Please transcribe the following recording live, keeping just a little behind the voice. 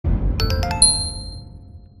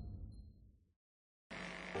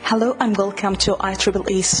Hello and welcome to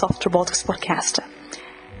IEEE Soft Robotics podcast.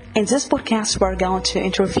 In this podcast, we're going to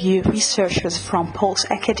interview researchers from both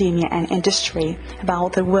academia and industry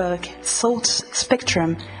about their work, thoughts,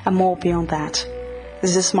 spectrum, and more beyond that.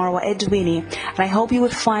 This is Marwa Edwini, and I hope you will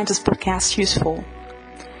find this podcast useful.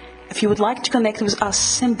 If you would like to connect with us,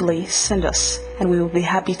 simply send us, and we will be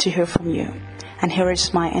happy to hear from you. And here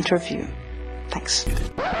is my interview. Thanks.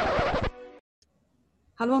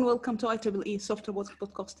 Hello and welcome to IEEE Soft Robotics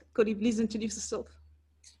podcast. Could you please introduce yourself?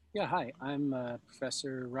 Yeah, hi. I'm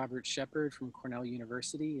Professor Robert Shepherd from Cornell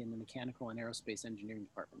University in the Mechanical and Aerospace Engineering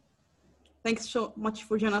Department. Thanks so much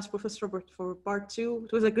for joining us, Professor Robert, for part 2.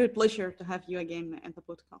 It was a great pleasure to have you again at the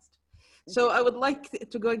podcast. So I would like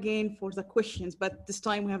to go again for the questions, but this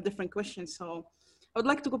time we have different questions. So I would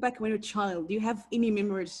like to go back when you were a child. Do you have any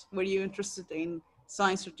memories where you're interested in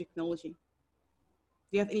science or technology? Do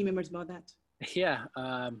you have any memories about that? Yeah,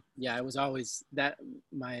 I was always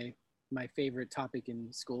my favorite topic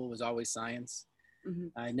in school was always science. Mm-hmm.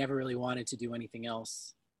 I never really wanted to do anything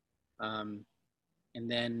else. And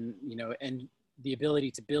then, and the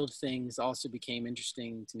ability to build things also became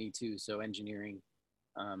interesting to me too. So engineering,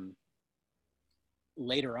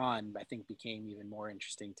 later on, I think became even more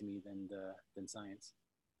interesting to me than science.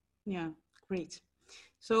 Yeah, great.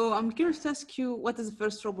 So I'm curious to ask you, what is the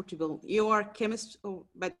first robot you built? You are a chemist,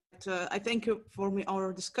 but I think for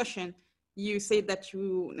our discussion, you said that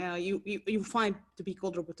you find to be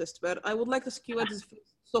called robotist. But I would like to ask you, what is the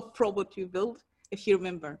first soft robot you built, if you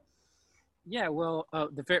remember? Yeah, well,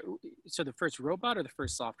 so the first robot or the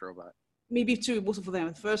first soft robot? Maybe two, both of them,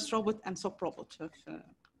 the first robot and soft robot. If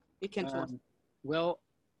you can tell us. Well,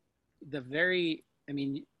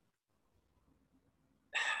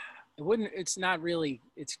 it's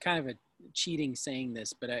kind of a cheating saying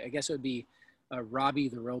this, but I guess it would be Robbie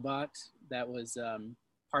the robot. That was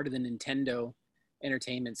part of the Nintendo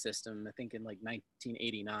entertainment system, I think in like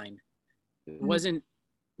 1989. It wasn't,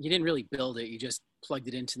 you didn't really build it, you just plugged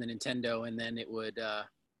it into the Nintendo and then it would,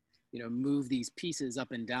 move these pieces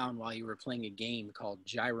up and down while you were playing a game called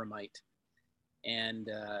Gyromite. And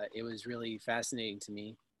it was really fascinating to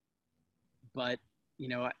me. But,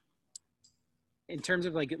 in terms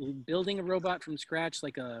of like building a robot from scratch,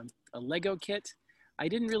 like a Lego kit, I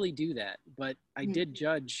didn't really do that, but I did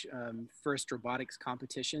judge first robotics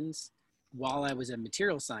competitions while I was a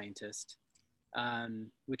material scientist,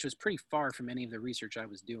 which was pretty far from any of the research I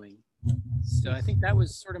was doing. So I think that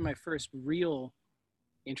was sort of my first real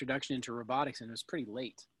introduction into robotics, and it was pretty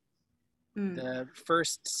late. The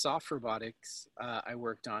first soft robotics I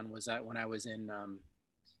worked on was when I was in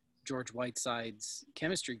George Whiteside's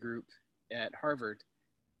chemistry group at Harvard,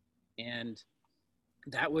 and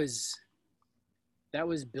that was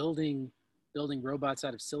building robots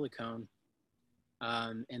out of silicone,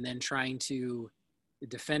 and then trying to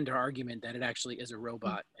defend our argument that it actually is a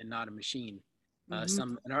robot and not a machine.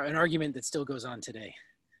 An argument that still goes on today.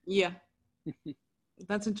 Yeah,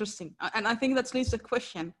 that's interesting, and I think that leads to the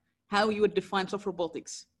question how you would define soft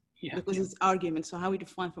robotics. Yeah, because it's argument. So how we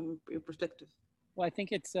define from your perspective? Well, I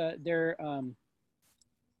think it's a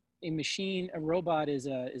robot is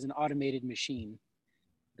an automated machine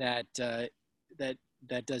that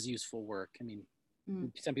does useful work. I mean,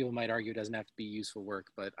 some people might argue it doesn't have to be useful work,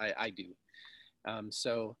 but I do.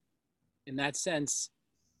 So in that sense,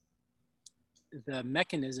 the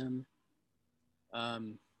mechanism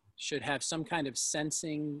should have some kind of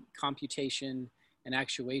sensing, computation, and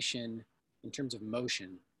actuation in terms of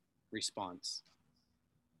motion response.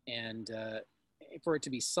 And for it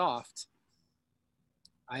to be soft,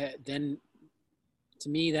 then to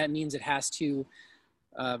me that means it has to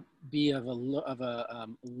be of a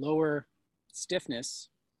lower stiffness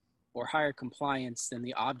or higher compliance than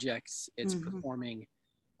the objects it's performing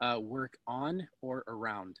work on or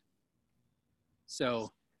around.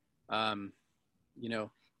 So,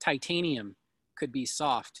 titanium could be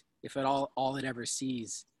soft if at all it ever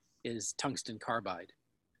sees is tungsten carbide.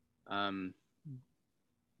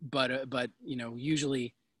 But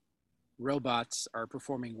usually robots are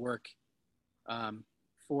performing work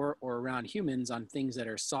for or around humans on things that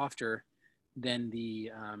are softer than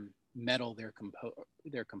the metal they're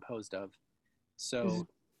composed of. So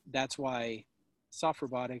that's why soft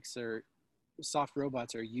robots are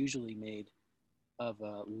usually made of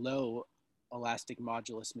a low elastic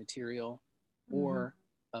modulus material or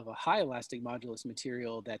of a high elastic modulus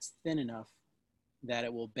material that's thin enough that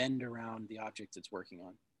it will bend around the objects it's working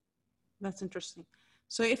on. That's interesting.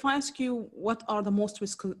 So if I ask you, what are the most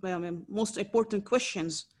important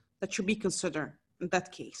questions that should be considered in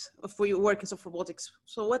that case for your work in soft robotics?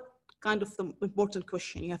 So what kind of the important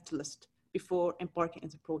question you have to list before embarking in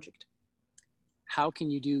the project? how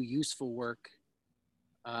can you do useful work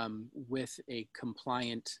with a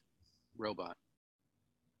compliant robot?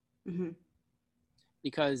 Mm-hmm.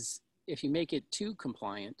 Because if you make it too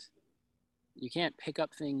compliant, you can't pick up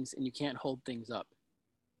things and you can't hold things up.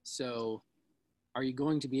 So are you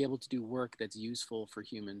going to be able to do work that's useful for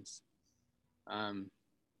humans?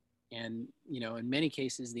 And, you know, in many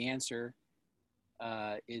cases, the answer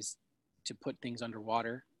is to put things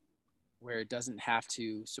underwater where it doesn't have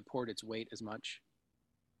to support its weight as much.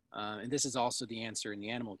 And this is also the answer in the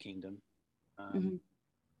animal kingdom. Mm-hmm.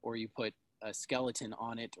 Or you put a skeleton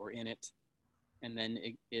on it or in it, and then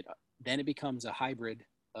it becomes a hybrid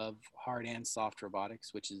of hard and soft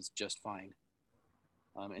robotics, which is just fine.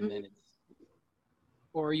 And then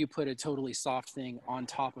or you put a totally soft thing on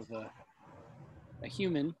top of a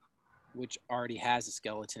human, which already has a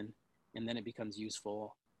skeleton, and then it becomes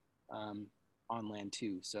useful on land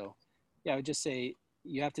too. So yeah, I would just say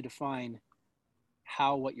you have to define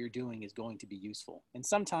how what you're doing is going to be useful. And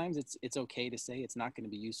sometimes it's okay to say it's not going to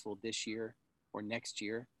be useful this year or next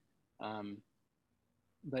year,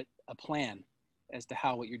 but a plan as to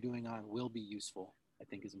how what you're doing on will be useful, I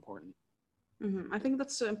think, is important. Mm-hmm. I think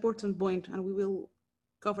that's an important point, and we will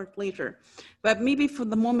cover it later. But maybe for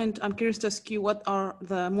the moment, I'm curious to ask you, what are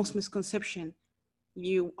the most misconceptions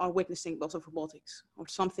you are witnessing about robotics, or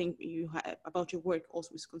something you have about your work, also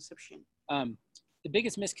misconception? The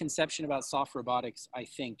biggest misconception about soft robotics, I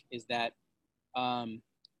think, is that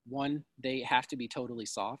one, they have to be totally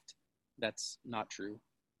soft. That's not true.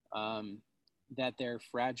 That they're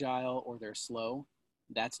fragile or they're slow.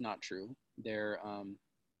 That's not true. They're,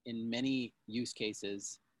 in many use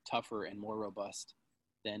cases, tougher and more robust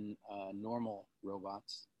than normal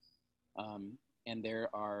robots. And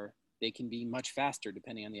they can be much faster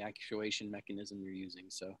depending on the actuation mechanism you're using.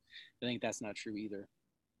 So I think that's not true either.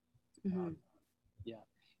 Mm-hmm. Yeah.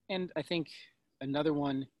 And I think another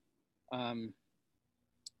one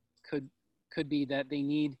could be that we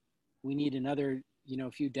need another, you know,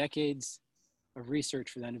 a few decades of research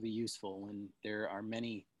for them to be useful, when there are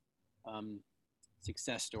many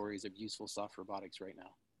success stories of useful soft robotics right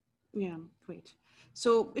now. Yeah, great.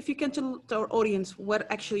 So if you can tell our audience what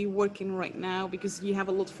actually you're working right now, because you have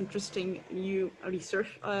a lot of interesting new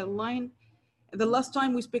research line. The last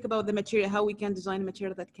time we spoke about the material, how we can design a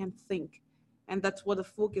material that can think. And that's what the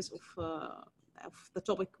focus of the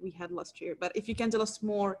topic we had last year. But if you can tell us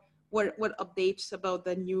more, what updates about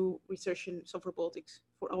the new research in soft robotics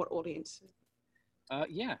for our audience?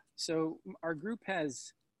 Yeah, so our group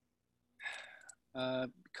has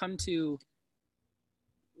come to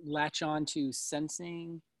latch on to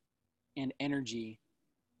sensing and energy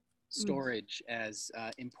storage as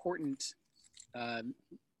important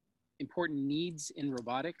needs in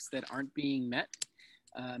robotics that aren't being met,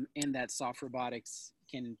 and that soft robotics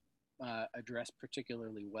can address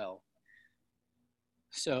particularly well.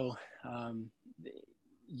 So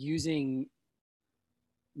using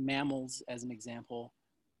mammals as an example,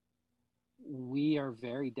 we are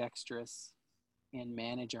very dexterous and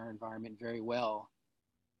manage our environment very well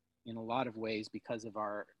in a lot of ways because of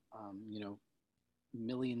our,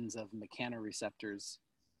 millions of mechanoreceptors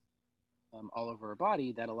all over our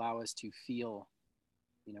body that allow us to feel,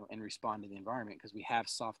 and respond to the environment, because we have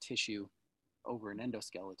soft tissue over an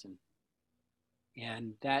endoskeleton.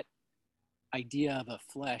 And that idea of a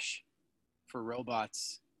flesh for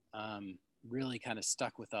robots really kind of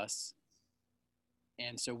stuck with us.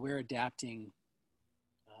 And so we're adapting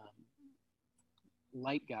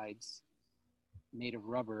light guides made of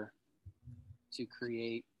rubber to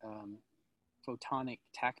create photonic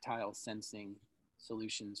tactile sensing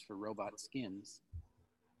solutions for robot skins.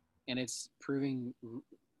 And it's proving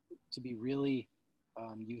to be really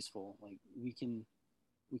useful. Like we can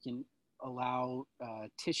allow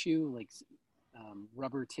tissue, like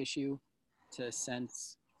rubber tissue, to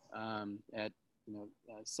sense at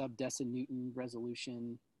sub-decinewton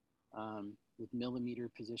resolution, with millimeter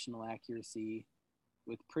positional accuracy,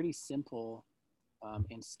 with pretty simple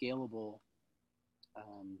and scalable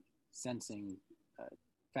sensing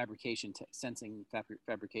fabrication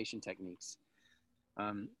techniques.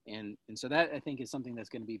 And so that, I think, is something that's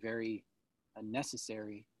going to be very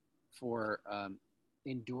necessary for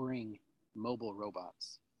enduring mobile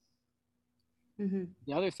robots. Mm-hmm.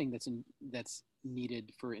 The other thing that's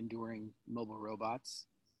needed for enduring mobile robots,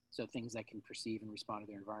 so things that can perceive and respond to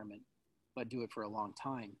their environment, but do it for a long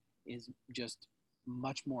time, is just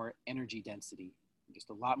much more energy density, just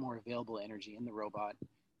a lot more available energy in the robot,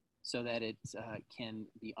 so that it can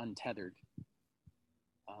be untethered.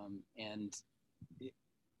 And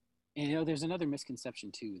there's another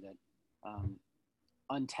misconception too, that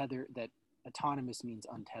that autonomous means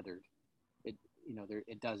untethered.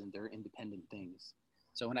 it doesn't. They're independent things.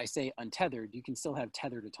 So when I say untethered, you can still have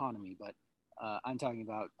tethered autonomy, but I'm talking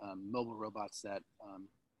about mobile robots that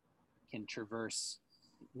can traverse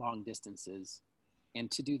long distances.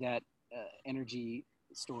 And to do that, energy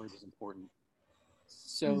storage is important.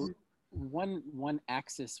 So one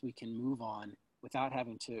axis we can move on without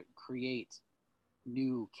having to create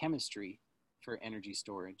new chemistry for energy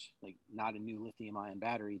storage, like not a new lithium-ion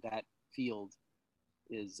battery. That field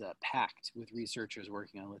is packed with researchers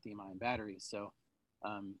working on lithium-ion batteries. So,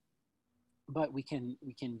 but we can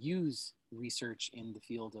use research in the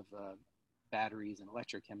field of batteries and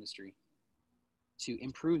electrochemistry to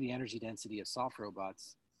improve the energy density of soft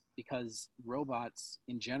robots, because robots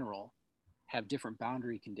in general have different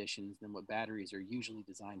boundary conditions than what batteries are usually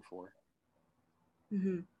designed for.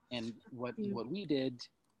 And what we did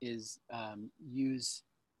is use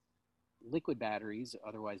liquid batteries,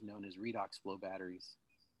 otherwise known as redox flow batteries,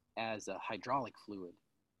 as a hydraulic fluid.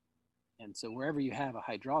 And so wherever you have a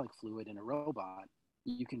hydraulic fluid in a robot,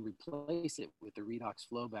 you can replace it with the redox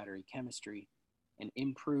flow battery chemistry and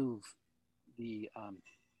improve the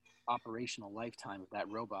operational lifetime of that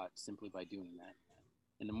robot simply by doing that.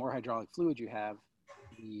 And the more hydraulic fluid you have,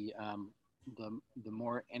 the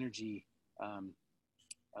more energy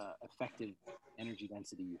effective energy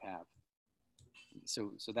density you have.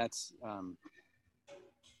 So that's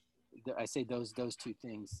I say those two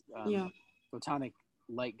things. Photonic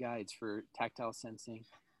light guides for tactile sensing,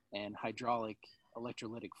 and hydraulic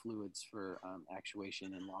electrolytic fluids for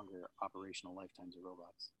actuation and longer operational lifetimes of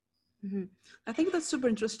robots. I think that's super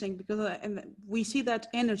interesting, because and we see that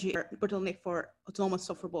energy bottleneck for autonomous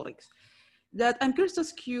soft robotics. That I'm curious to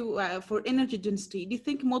ask you, for energy density, do you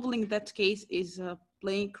think modeling that case is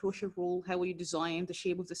playing a crucial role? How you design the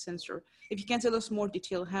shape of the sensor? If you can tell us more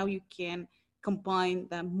detail, how you can combine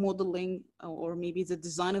the modeling or maybe the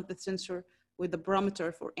design of the sensor with the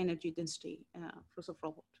parameter for energy density for soft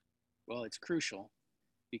robot? Well, it's crucial,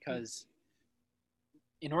 because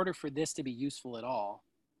in order for this to be useful at all,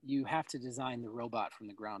 you have to design the robot from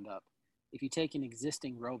the ground up. If you take an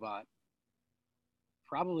existing robot,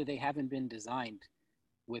 probably they haven't been designed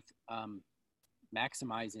with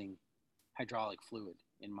maximizing hydraulic fluid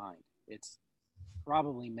in mind. It's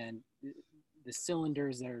probably meant the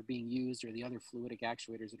cylinders that are being used or the other fluidic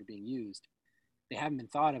actuators that are being used, they haven't been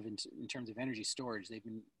thought of in terms of energy storage.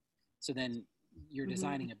 So then you're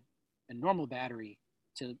designing a normal battery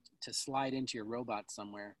to slide into your robot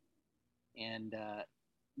somewhere. And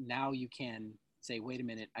now you can say, wait a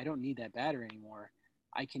minute, I don't need that battery anymore.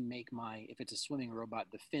 I can make if it's a swimming robot,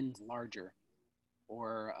 the fins larger,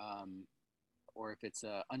 or if it's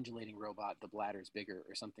a undulating robot, the bladder's bigger,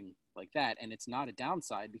 or something like that. And it's not a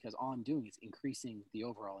downside, because all I'm doing is increasing the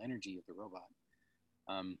overall energy of the robot.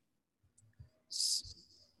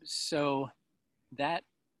 So that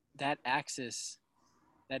axis,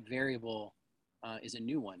 that variable, is a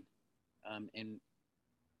new one, and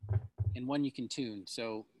one you can tune.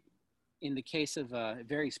 So in the case of a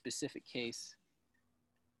very specific case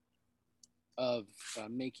of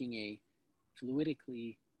making a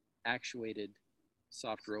fluidically actuated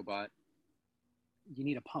soft robot, you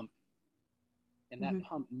need a pump. And that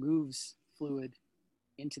pump moves fluid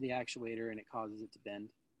into the actuator, and it causes it to bend.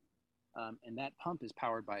 And that pump is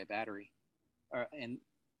powered by a battery. And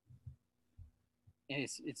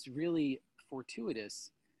it's really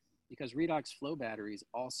fortuitous, because redox flow batteries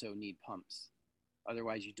also need pumps.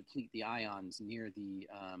 Otherwise, you deplete the ions near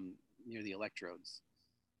the electrodes.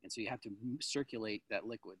 And so you have to circulate that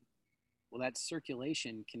liquid. Well, that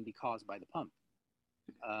circulation can be caused by the pump.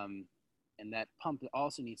 And that pump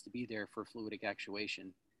also needs to be there for fluidic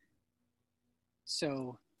actuation.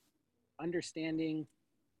 So understanding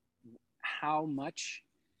how much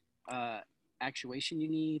actuation you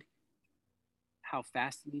need, how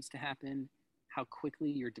fast it needs to happen, how quickly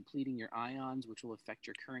you're depleting your ions, which will affect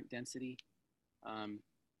your current density,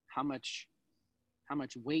 how much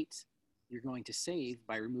weight you're going to save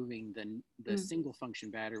by removing the single function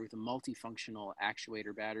battery with the multifunctional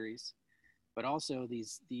actuator batteries. But also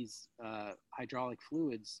these hydraulic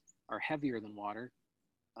fluids are heavier than water,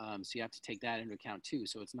 so you have to take that into account too.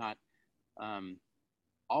 So it's not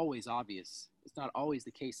always obvious. It's not always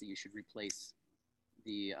the case that you should replace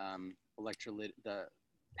the the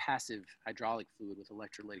passive hydraulic fluid with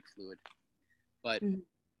electrolytic fluid. But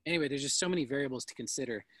anyway, there's just so many variables to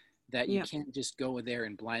consider that you can't just go there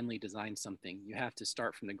and blindly design something. You have to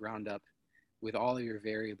start from the ground up with all of your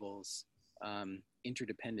variables,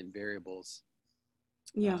 interdependent variables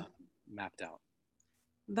mapped out.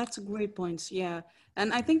 That's a great point. Yeah.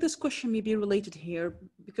 And I think this question may be related here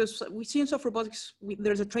because we see in software robotics,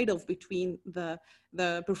 there's a trade-off between the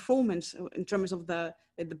performance in terms of the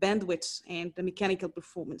bandwidth and the mechanical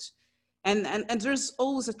performance. And there's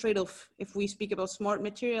always a trade-off if we speak about smart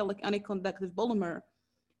material like uniconductive polymer.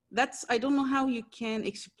 That's, I don't know how you can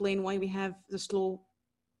explain why we have the slow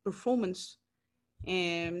performance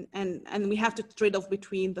and we have to trade off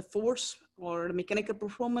between the force or the mechanical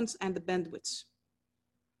performance and the bandwidth.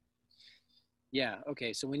 Yeah,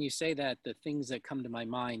 okay. So when you say that, the things that come to my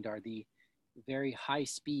mind are the very high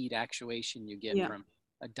speed actuation you get Yeah, from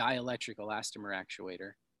a dielectric elastomer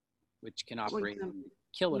actuator, which can for operate in example.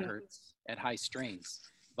 Yeah. kilohertz at high strains.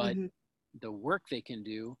 But Mm-hmm. the work they can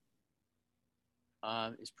do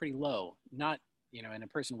is pretty low. Not, and a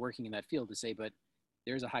person working in that field to say, but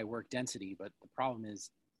there's a high work density. But the problem is,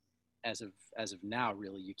 as of now,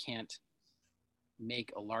 really, you can't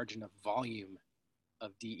make a large enough volume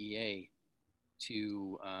of DEA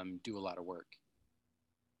to do a lot of work.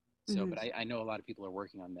 So, but I know a lot of people are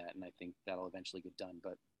working on that, and I think that'll eventually get done.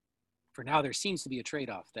 But for now, there seems to be a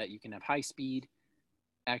trade-off that you can have high speed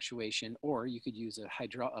actuation, or you could use a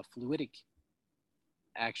fluidic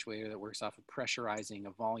actuator that works off of pressurizing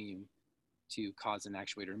a volume to cause an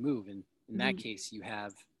actuator to move. And in that case, you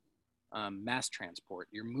have mass transport.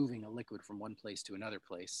 You're moving a liquid from one place to another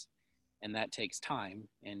place, and that takes time.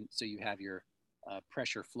 And so you have your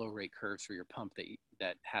pressure flow rate curves for your pump that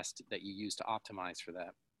you use to optimize for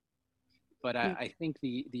that. But I think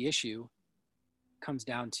the issue comes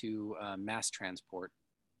down to mass transport.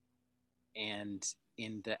 And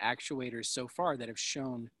in the actuators so far that have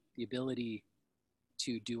shown the ability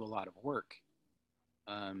to do a lot of work,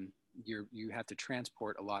 you have to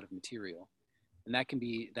transport a lot of material. And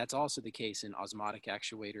that's also the case in osmotic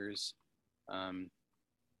actuators,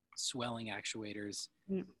 swelling actuators.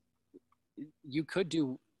 Yeah. You could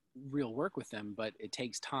do real work with them, but it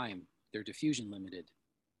takes time. They're diffusion limited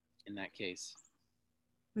in that case.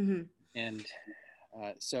 Mm-hmm. And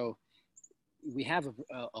so we have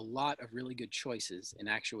a lot of really good choices in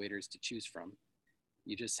actuators to choose from.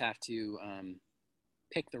 You just have to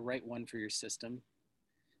pick the right one for your system.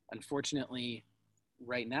 Unfortunately,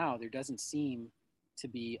 right now, there doesn't seem to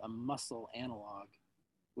be a muscle analog,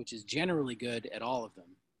 which is generally good at all of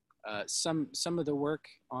them. Some of the work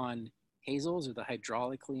on hazels or the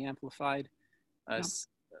hydraulically amplified,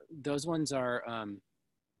 those ones are,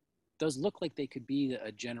 those look like they could be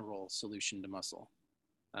a general solution to muscle.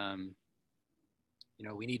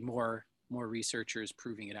 We need more researchers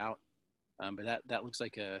proving it out, but that looks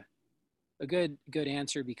like a good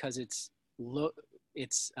answer because it's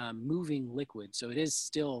moving liquid, so it is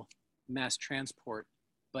still mass transport,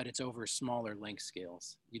 but it's over smaller length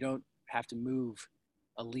scales. You don't have to move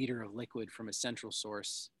a liter of liquid from a central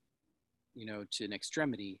source, to an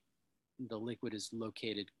extremity. The liquid is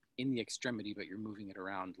located in the extremity, but you're moving it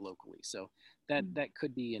around locally. So that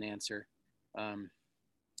could be an answer.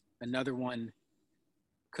 Another one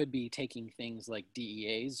could be taking things like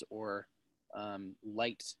DEAs or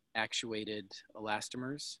light actuated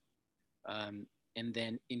elastomers, and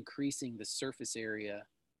then increasing the surface area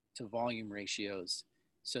to volume ratios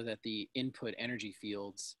so that the input energy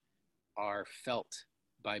fields are felt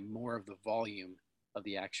by more of the volume of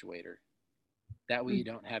the actuator. That way you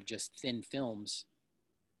don't have just thin films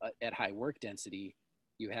at high work density.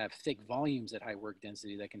 You have thick volumes at high work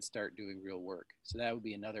density that can start doing real work. So that would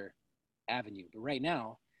be another avenue. But right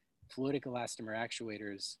now, fluidic elastomer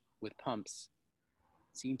actuators with pumps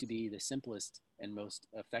seem to be the simplest and most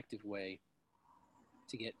effective way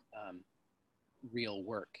to get real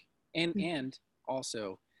work. And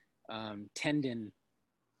also tendon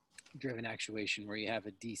driven actuation where you have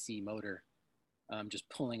a DC motor just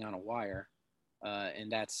pulling on a wire.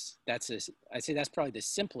 And I'd say that's probably the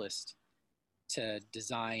simplest to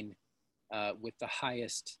design with the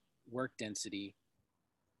highest work density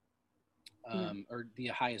or the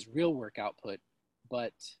highest real work output,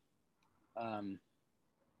 but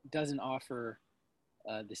doesn't offer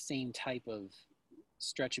the same type of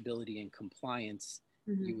stretchability and compliance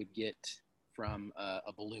you would get from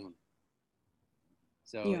a balloon.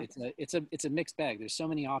 So it's a mixed bag. There's so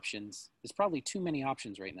many options. There's probably too many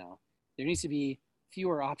options right now. There needs to be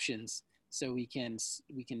fewer options so we can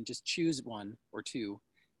just choose one or two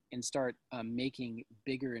and start making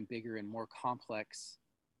bigger and bigger and more complex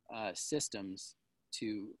systems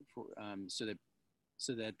so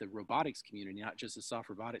that the robotics community, not just the soft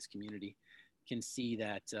robotics community, can see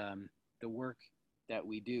that the work that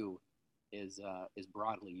we do is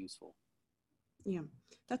broadly useful. Yeah,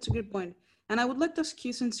 that's a good point. And I would like to ask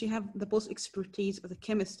you, since you have the both expertise of the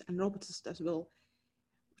chemist and robotist as well,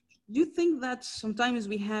 do you think that sometimes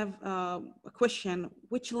we have a question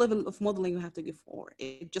which level of modeling we have to go for?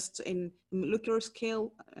 It just in molecular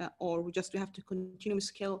scale, or we just we have to continuum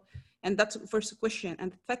scale? And that's the first question.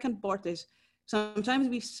 And the second part is sometimes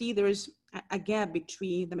we see there is a gap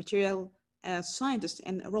between the material scientist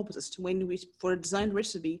and a robotist. When we for a design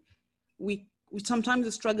recipe, we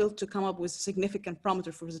sometimes struggle to come up with significant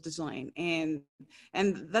parameter for the design, and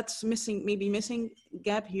that's missing, maybe missing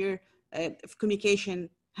gap here of communication.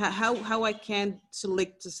 How I can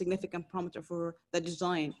select a significant parameter for the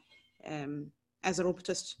design as a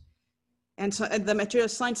robotist, and so the material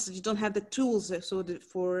science, you don't have the tools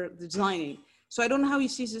for designing. So I don't know how you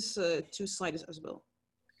see this two sides as well.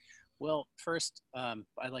 Well, first,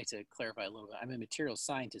 I'd like to clarify a little bit. I'm a material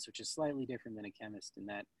scientist, which is slightly different than a chemist in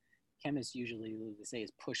that chemists usually, they say,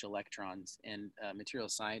 is push electrons, and material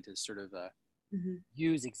scientists sort of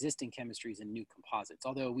use existing chemistries and new composites.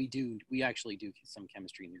 Although we actually do some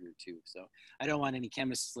chemistry in the group too. So I don't want any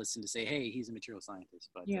chemists listen to say, hey, he's a material scientist,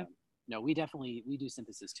 but no, we do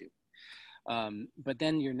synthesis too. But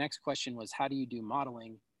then your next question was, how do you do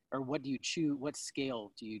modeling, or what do you choose? What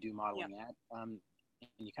scale do you do modeling at? And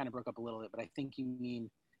you kind of broke up a little bit, but I think you mean,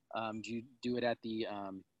 do you do it at the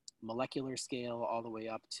molecular scale all the way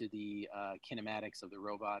up to the kinematics of the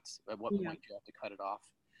robots? At what point do you have to cut it off?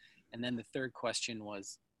 And then the third question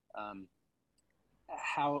was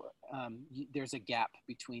how there's a gap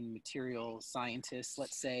between material scientists,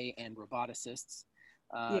 let's say, and roboticists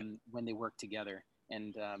when they work together.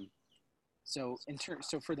 And so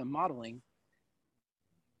for the modeling,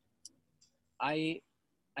 I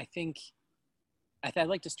think I'd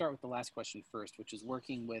like to start with the last question first, which is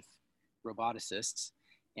working with roboticists.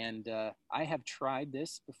 And I have tried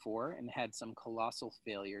this before and had some colossal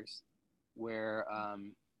failures where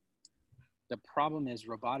the problem is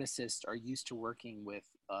roboticists are used to working with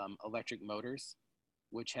electric motors,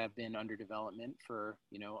 which have been under development for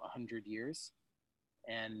 100 years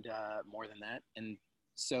and more than that. And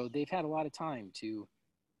so they've had a lot of time to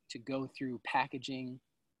go through packaging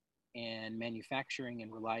and manufacturing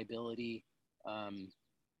and reliability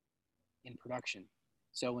in production.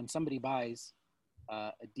 So when somebody buys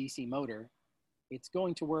a DC motor, it's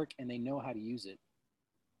going to work and they know how to use it.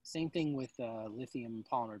 Same thing with lithium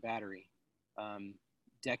polymer battery.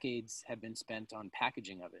 Decades have been spent on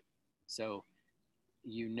packaging of it. So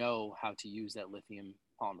you know how to use that lithium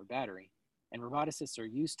polymer battery. And roboticists are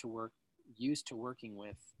used to working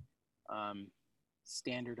with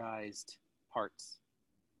standardized parts.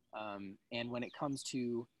 And when it comes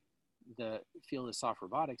to the field of soft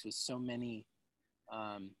robotics with so many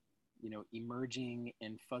emerging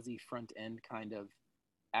and fuzzy front end kind of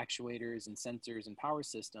actuators and sensors and power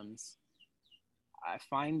systems, I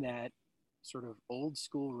find that sort of old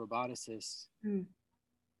school roboticists,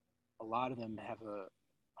 a lot of them have a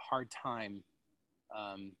hard time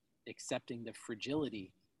accepting the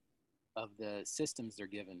fragility of the systems they're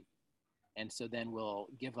given. And so then we'll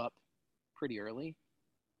give up pretty early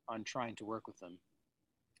on trying to work with them.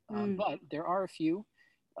 But there are a few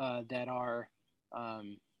that are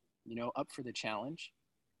up for the challenge,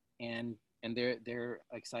 and they're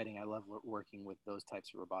exciting. I love working with those types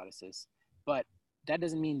of roboticists. But that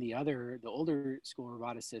doesn't mean the older school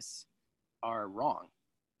roboticists are wrong.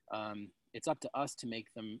 It's up to us to make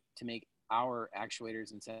our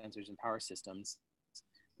actuators and sensors and power systems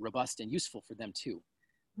robust and useful for them too.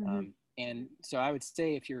 And so I would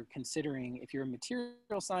say, if you're a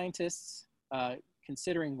material scientist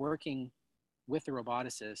considering working with a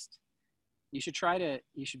roboticist, you should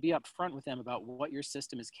be upfront with them about what your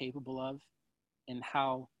system is capable of and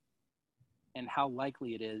how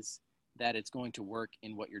likely it is that it's going to work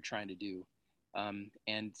in what you're trying to do,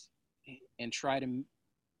 and try to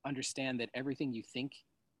understand that everything you think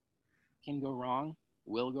can go wrong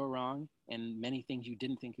will go wrong, and many things you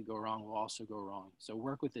didn't think could go wrong will also go wrong. So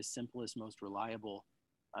work with the simplest, most reliable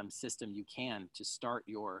system you can to start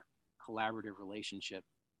your collaborative relationship,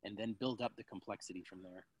 and then build up the complexity from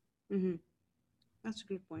there. That's a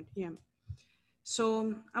good point. Yeah.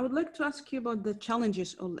 So I would like to ask you about the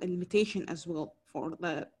challenges or limitation as well for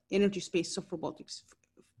the energy space of robotics.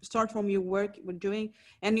 Start from your work we're doing,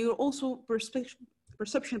 and your also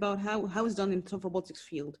perception about how it's done in the robotics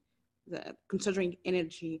field, considering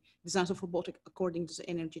energy designs of robotic according to the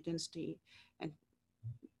energy density, and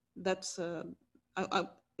that's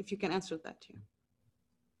if you can answer that too.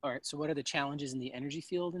 All right. So what are the challenges in the energy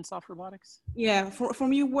field in soft robotics? Yeah,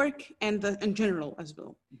 from your work and in general as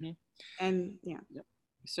well. And yeah. Yep.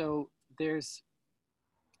 So there's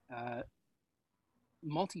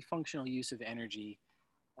multifunctional use of energy.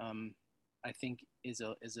 I think is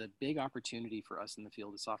a big opportunity for us in the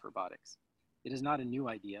field of soft robotics. It is not a new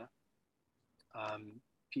idea.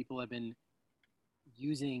 People have been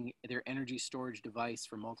using their energy storage device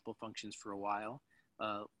for multiple functions for a while.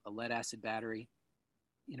 A lead acid battery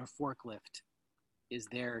in a forklift is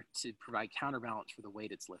there to provide counterbalance for the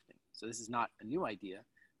weight it's lifting. So this is not a new idea,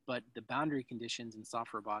 but the boundary conditions in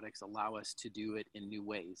soft robotics allow us to do it in new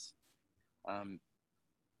ways. In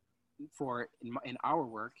our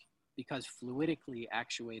work, because fluidically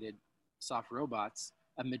actuated soft robots,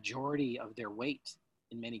 a majority of their weight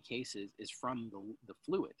in many cases is from the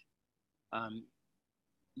fluid.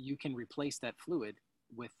 You can replace that fluid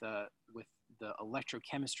with the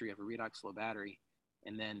electrochemistry of a redox flow battery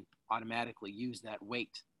and then automatically use that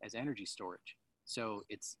weight as energy storage. So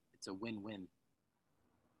it's a win-win.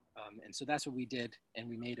 And so that's what we did. And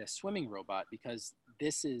we made a swimming robot because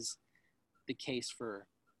this is the case for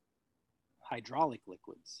hydraulic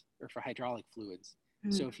liquids or for hydraulic fluids.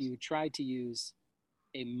 Mm-hmm. So if you tried to use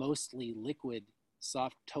a mostly liquid,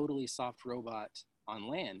 totally soft robot on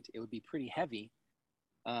land, it would be pretty heavy.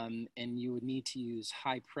 And you would need to use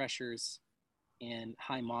high pressures and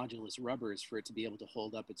high modulus rubbers for it to be able to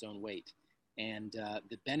hold up its own weight. And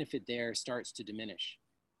the benefit there starts to diminish.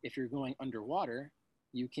 If you're going underwater,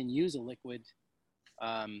 you can use a liquid,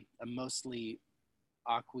 a mostly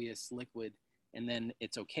aqueous liquid, and then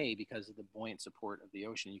it's okay because of the buoyant support of the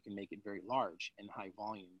ocean. You can make it very large and high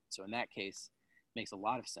volume. So in that case, it makes a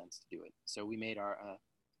lot of sense to do it. So we made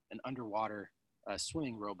an underwater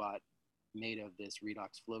swimming robot made of this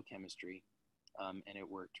redox flow chemistry, and it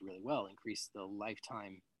worked really well. Increased the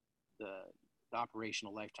lifetime, the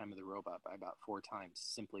operational lifetime of the robot by about 4 times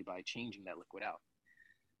simply by changing that liquid out.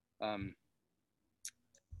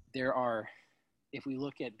 There are, if we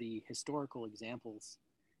look at the historical examples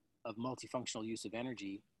of multifunctional use of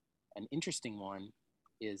energy, an interesting one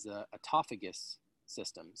is autophagus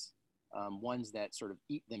systems, ones that sort of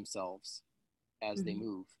eat themselves as mm-hmm. they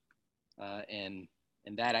move, and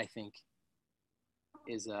that I think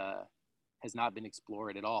is has not been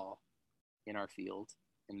explored at all in our field,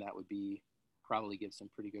 and that would be probably give some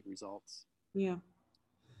pretty good results. Yeah.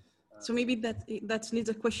 So maybe that leads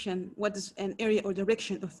a question: what is an area or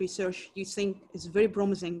direction of research you think is very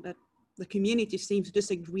promising that the community seems to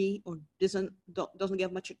disagree or doesn't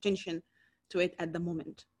give much attention to it at the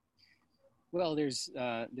moment? Well, there's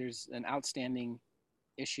an outstanding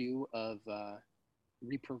issue of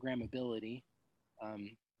reprogrammability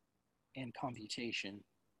and computation.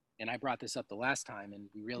 And I brought this up the last time, and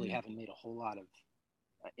we really haven't made a whole lot of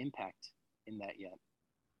impact in that yet.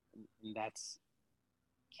 And that's,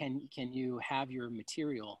 can you have your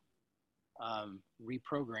material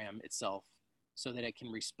reprogram itself so that it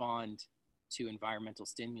can respond to environmental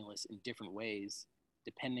stimulus in different ways,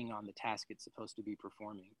 depending on the task it's supposed to be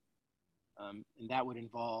performing? And that would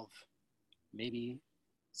involve maybe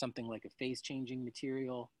something like a phase-changing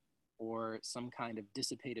material or some kind of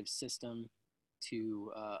dissipative system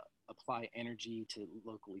to apply energy to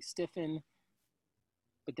locally stiffen,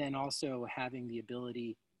 but then also having the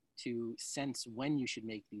ability to sense when you should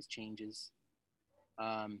make these changes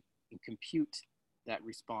and compute that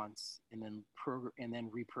response and then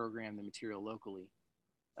reprogram the material locally.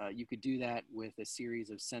 You could do that with a series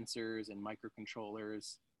of sensors and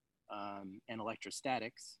microcontrollers and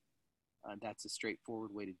electrostatics. That's a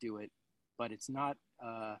straightforward way to do it, but it's not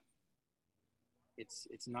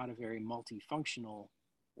it's not a very multifunctional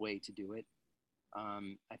way to do it.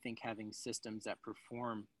 I think having systems that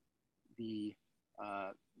perform the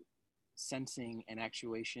sensing and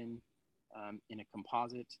actuation in a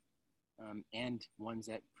composite and ones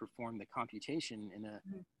that perform the computation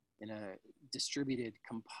in a distributed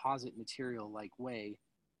composite material like way,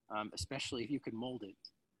 especially if you could mold it,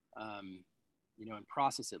 and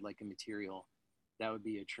process it like a material, that would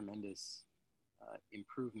be a tremendous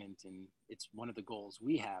improvement. And it's one of the goals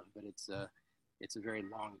we have, but it's a very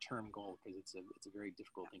long-term goal because it's a very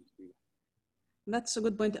difficult thing to do. That's a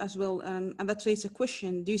good point as well. And that raises a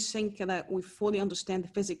question. Do you think that we fully understand the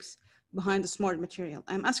physics behind the smart material?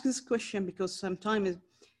 I'm asking this question because sometimes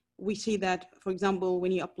we see that, for example,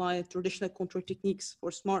 when you apply traditional control techniques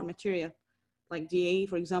for smart material, like DA,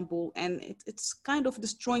 for example, and it's kind of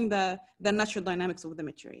destroying the natural dynamics of the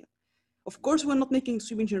material. Of course, we're not making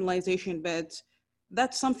sweeping generalization, but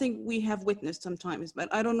that's something we have witnessed sometimes.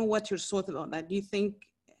 But I don't know what your thought about that. Do you think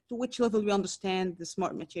to which level we understand the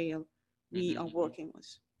smart material we are working with?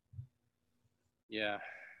 Yeah.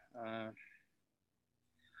 I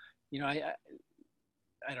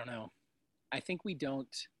don't know. I think we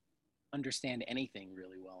don't understand anything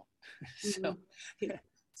really well.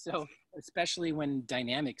 So especially when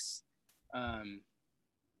dynamics,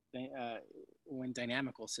 when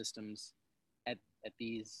dynamical systems at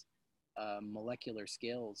these molecular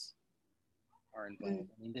scales are involved.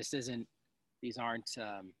 I mean, these aren't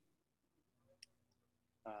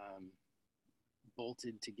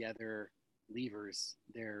bolted together levers.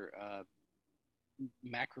 They're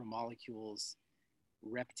macromolecules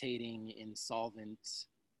reptating in solvents,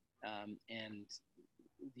 and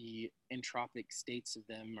the entropic states of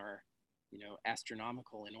them are,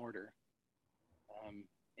 astronomical in order.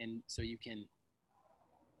 And so you can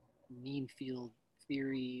mean field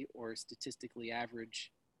theory or statistically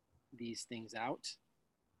average these things out.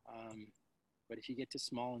 But if you get to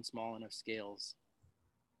small and small enough scales,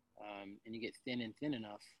 and you get thin and thin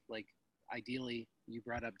enough, like ideally you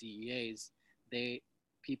brought up DEAs,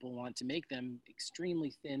 people want to make them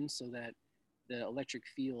extremely thin so that the electric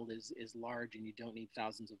field is large and you don't need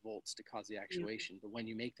thousands of volts to cause the actuation. But when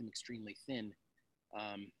you make them extremely thin,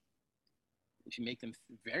 if you make them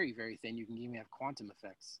very, very thin, you can even have quantum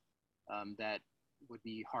effects that would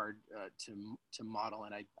be hard to model.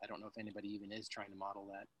 And I don't know if anybody even is trying to model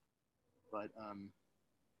that. But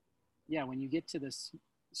yeah, when you get to this,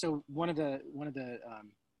 so some of the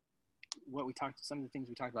things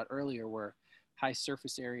we talked about earlier were high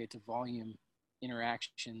surface area to volume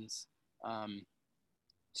interactions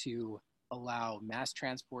to allow mass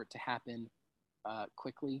transport to happen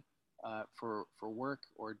quickly for work,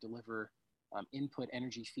 or deliver input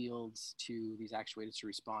energy fields to these actuators to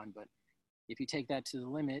respond. But if you take that to the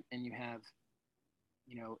limit and you have,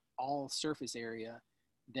 all surface area,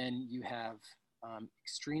 then you have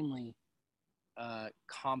extremely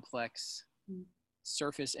complex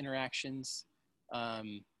surface interactions.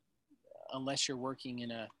 Unless you're working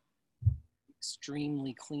in a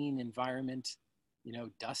extremely clean environment,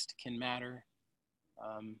 dust can matter.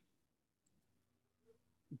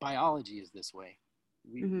 Biology is this way.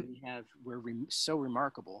 We're so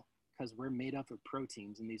remarkable because we're made up of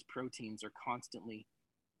proteins, and these proteins are constantly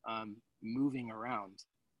moving around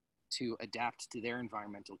to adapt to their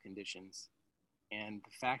environmental conditions. And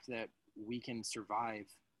the fact that we can survive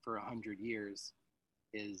for 100 years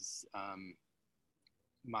is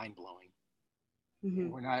mind-blowing.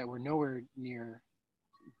 We're nowhere near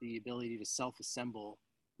the ability to self-assemble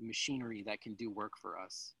machinery that can do work for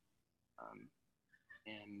us.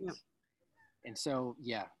 And so,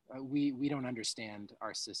 yeah, we don't understand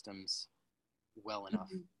our systems well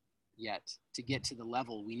enough yet to get to the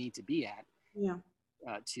level we need to be at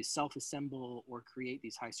to self-assemble or create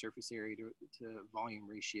these high surface area to volume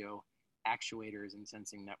ratio actuators and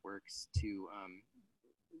sensing networks to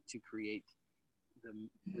create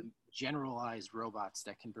the generalized robots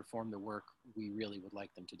that can perform the work we really would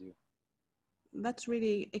like them to do. That's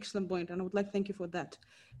really excellent point, and I would like to thank you for that.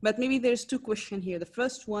 But maybe there's two questions here. The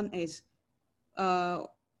first one is,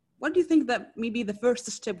 what do you think that maybe the first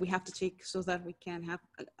step we have to take so that we can have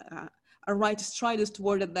a right striders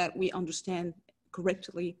toward it, that we understand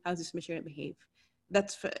correctly how this material behave?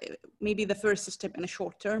 That's maybe the first step in a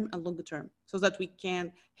short term and longer term, so that we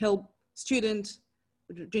can help students,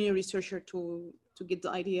 junior researcher to get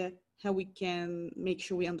the idea how we can make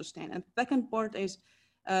sure we understand. And the second part is,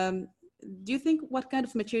 do you think what kind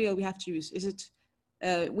of material we have to use? Is it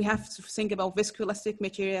we have to think about viscoelastic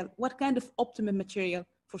material? What kind of optimum material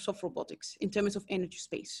for soft robotics in terms of energy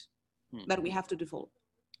space that we have to develop?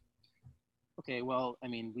 Okay, well, I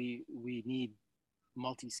mean, we need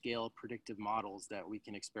multi-scale predictive models that we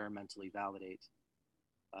can experimentally validate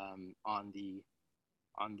on the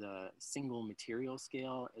single material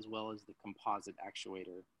scale as well as the composite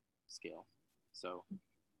actuator scale. So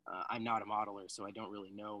I'm not a modeler, so I don't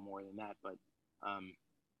really know more than that, but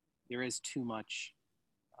there is too much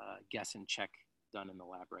guess and check done in the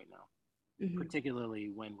lab right now, particularly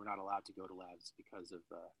when we're not allowed to go to labs because of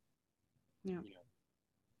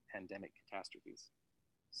pandemic catastrophes.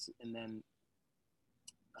 And then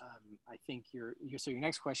I think your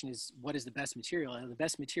next question is, what is the best material? And the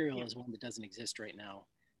best material is one that doesn't exist right now,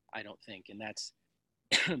 I don't think, and that's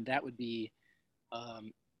that would be a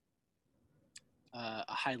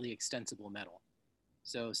highly extensible metal.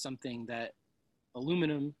 So something that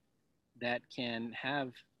aluminum that can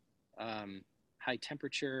have high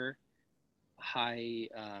temperature, high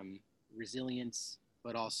resilience,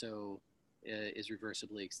 but also is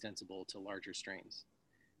reversibly extensible to larger strains.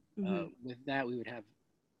 With that, we would have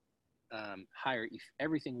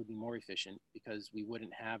everything would be more efficient because we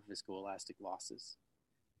wouldn't have viscoelastic losses,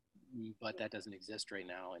 but that doesn't exist right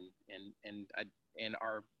now. And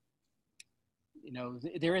our,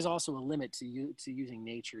 there is also a limit to using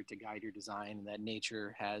nature to guide your design, and that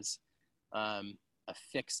nature has a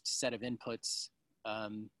fixed set of inputs,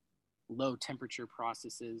 low temperature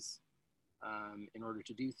processes in order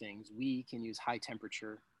to do things. We can use high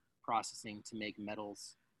temperature processing to make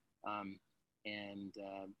metals and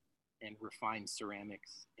and refined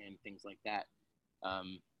ceramics and things like that.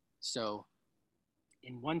 So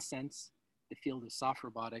in one sense, the field of soft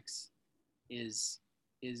robotics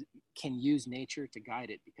can use nature to guide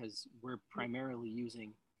it, because we're primarily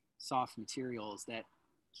using soft materials that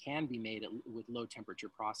can be made with low temperature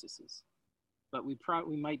processes. But we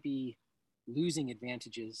might be losing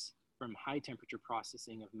advantages from high temperature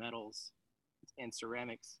processing of metals and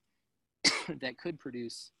ceramics that could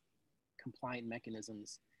produce compliant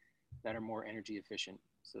mechanisms that are more energy efficient.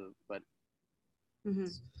 So, but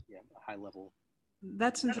yeah, a high level.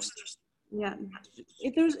 That's interesting. Yeah.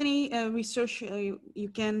 If there's any research you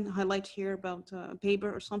can highlight here about a paper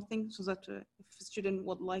or something, so that if a student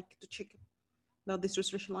would like to check about this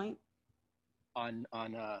research line on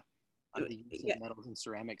the use of metals and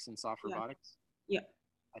ceramics in soft robotics. Yeah.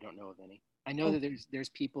 I don't know of any. I know that there's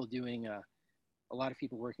people doing a lot of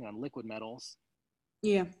people working on liquid metals.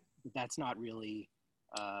 Yeah. But that's not really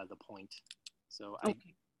the point. So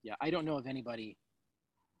I don't know of anybody.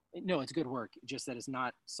 No, it's good work, just that it's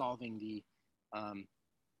not solving the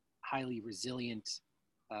highly resilient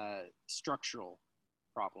structural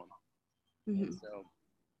problem. And so,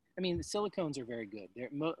 I mean, the silicones are very good.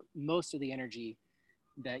 Most of the energy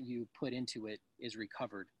that you put into it is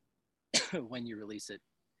recovered when you release it,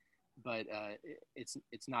 but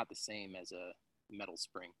it's not the same as a metal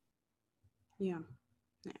spring. Yeah.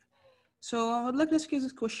 So I would like to ask you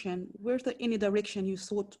this question: were there any direction you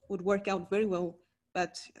thought would work out very well,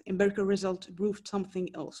 but empirical result proved something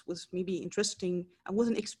else, was maybe interesting, I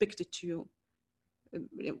wasn't expected to?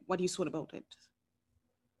 What do you thought about it?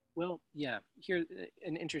 Well, yeah, here's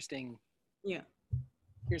an interesting. Yeah.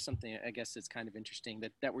 Here's something I guess that's kind of interesting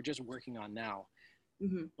that we're just working on now.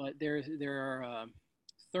 But there are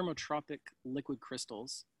thermotropic liquid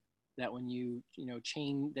crystals that when you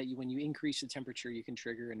when you increase the temperature, you can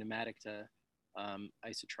trigger a pneumatic to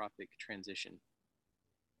isotropic transition.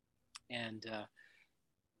 And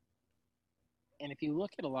if you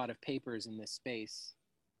look at a lot of papers in this space,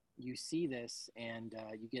 you see this, and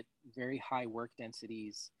you get very high work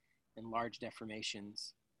densities and large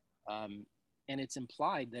deformations. And it's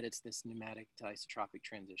implied that it's this pneumatic to isotropic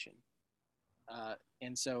transition.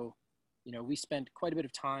 And so, we spent quite a bit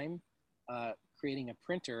of time creating a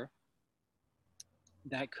printer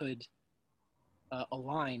that could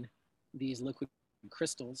align these liquid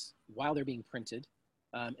crystals while they're being printed.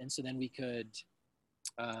 And so then we could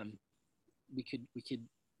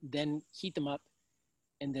then heat them up,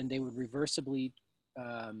 and then they would reversibly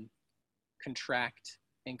contract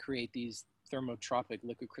and create these thermotropic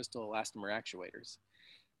liquid crystal elastomer actuators.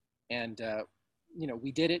 And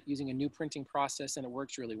we did it using a new printing process, and it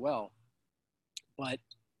works really well. But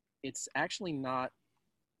it's actually not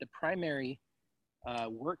the primary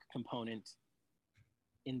work component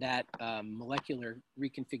in that molecular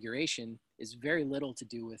reconfiguration is very little to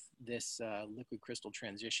do with this liquid crystal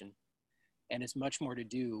transition. And it's much more to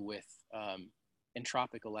do with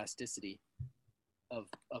entropic elasticity of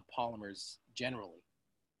polymers generally.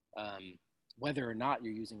 Whether or not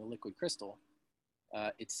you're using a liquid crystal,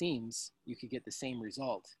 it seems you could get the same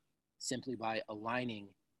result simply by aligning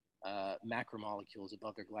macromolecules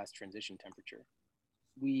above their glass transition temperature.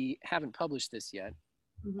 We haven't published this yet.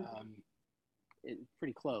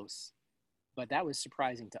 Pretty close, but that was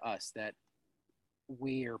surprising to us that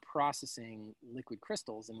we're processing liquid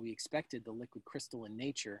crystals, and we expected the liquid crystal in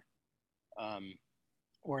nature,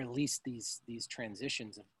 or at least these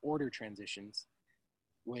transitions of order transitions,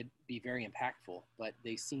 would be very impactful, but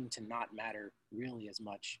they seem to not matter really as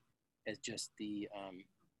much as just the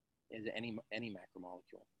as any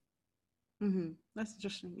macromolecule. That's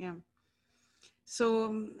interesting. Yeah.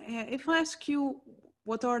 So if I ask you,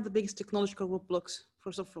 what are the biggest technological roadblocks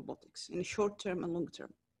for soft robotics in the short term and long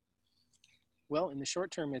term? Well, in the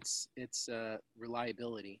short term, it's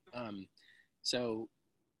reliability. So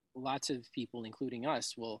lots of people, including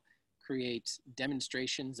us, will create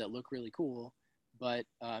demonstrations that look really cool, but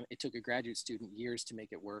it took a graduate student years to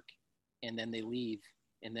make it work, and then they leave,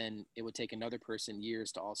 and then it would take another person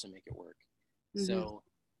years to also make it work. So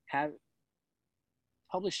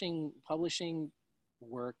publishing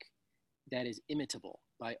work that is imitable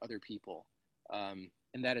by other people,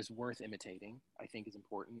 and that is worth imitating, I think is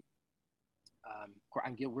important.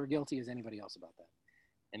 We're guilty as anybody else about that.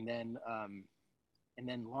 And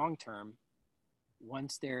then long term,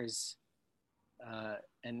 once there's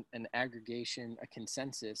an aggregation, a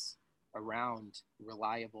consensus around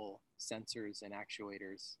reliable sensors and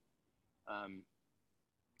actuators, and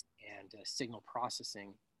signal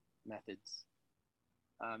processing methods,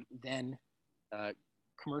 then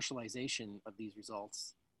commercialization of these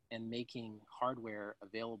results and making hardware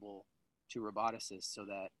available to roboticists so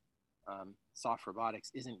that soft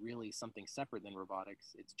robotics isn't really something separate than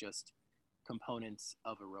robotics. It's just components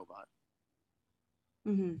of a robot.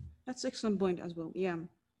 That's an excellent point as well. Yeah.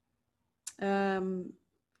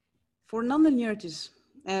 For nonlinearities,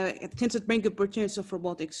 since it brings opportunities of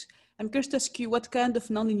robotics, I'm curious to ask you what kind of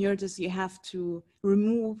nonlinearities you have to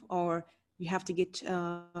remove or you have to get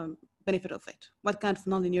benefit of it. What kind of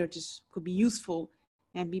nonlinearities could be useful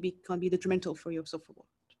and maybe can be detrimental for your software robot?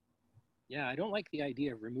 Yeah, I don't like the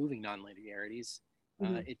idea of removing nonlinearities.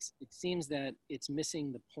 It seems that it's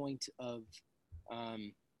missing the point of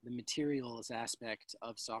the materials aspect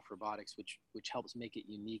of soft robotics, which helps make it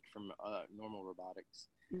unique from normal robotics.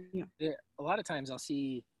 Yeah. A lot of times I'll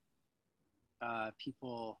see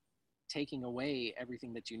people taking away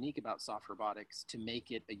everything that's unique about soft robotics to make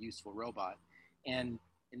it a useful robot, and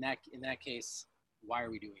in that case, why are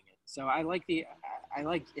we doing it? So I like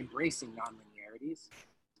embracing nonlinearities.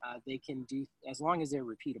 They can do, as long as they're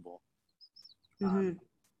repeatable,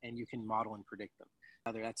 and you can model and predict them.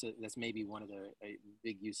 That's maybe one of the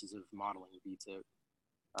big uses of modeling would be to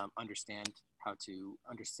understand how to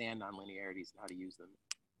understand nonlinearities and how to use them.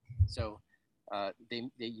 So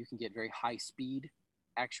you can get very high speed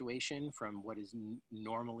actuation from what is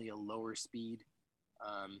normally a lower speed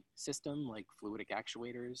system, like fluidic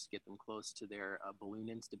actuators, get them close to their balloon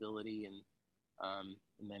instability, and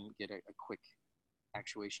then get a quick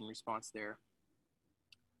actuation response there.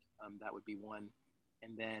 That would be one.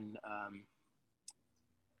 And then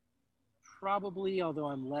probably, although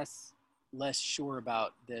I'm less sure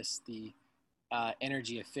about this, the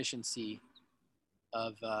energy efficiency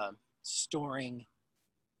of storing,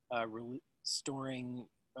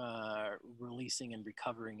 releasing and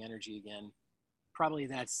recovering energy again. Probably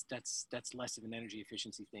that's less of an energy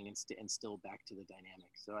efficiency thing and still back to the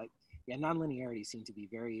dynamics. So nonlinearities seem to be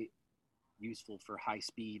very useful for high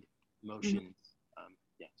speed motion.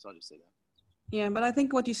 So I'll just say that. Yeah, but I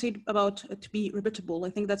think what you said about to be repeatable,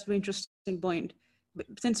 I think that's a very interesting point. But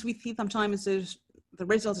since we see sometimes the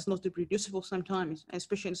result is not reproducible sometimes,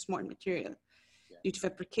 especially in smart material, due to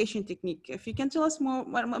fabrication technique. If you can tell us more,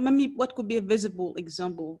 maybe what could be a visible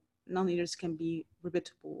example nonlinearities can be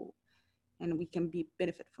repeatable, and we can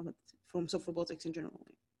benefit from it, from soft robotics in general.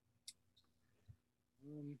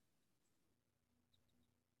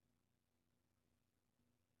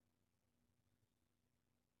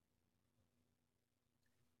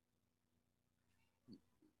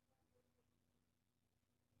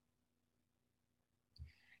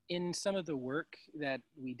 In some of the work that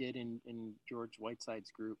we did in George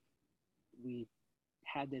Whiteside's group, we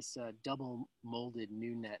had this double molded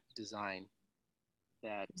new net design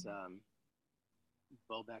that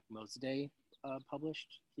Bobek Mosde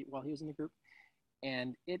published while he was in the group.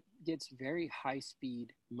 And it gets very high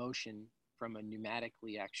speed motion from a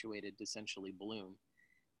pneumatically actuated, essentially, balloon.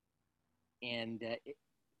 And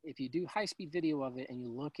if you do high speed video of it and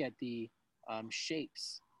you look at the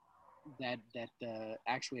shapes that the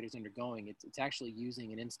actuator is undergoing, it's actually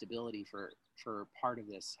using an instability for part of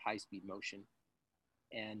this high speed motion.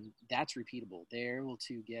 And that's repeatable. They're able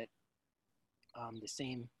to get the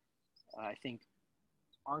same, I think,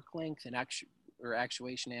 arc length and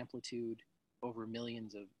actuation amplitude over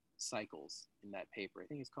millions of cycles in that paper. I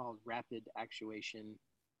think it's called Rapid Actuation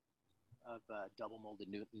of Double Molded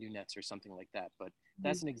New Nets or something like that. But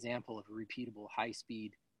that's an example of a repeatable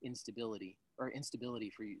high-speed instability, or instability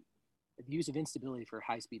for use of instability for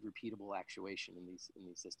high-speed repeatable actuation in these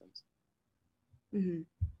systems.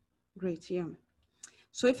 Great, yeah.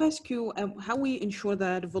 So if I ask you how we ensure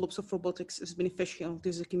that development of robotics is beneficial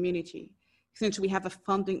to the community, since we have a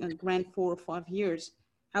funding and grant 4 or 5 years,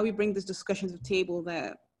 how we bring this discussion to the table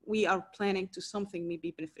that we are planning to something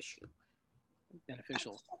maybe beneficial.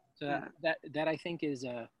 So that I think is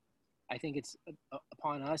I think it's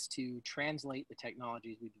upon us to translate the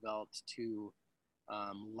technologies we developed to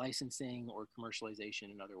licensing or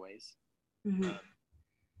commercialization in other ways.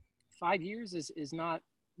 5 years is not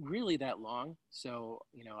really that long. So,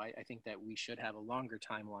 I think that we should have a longer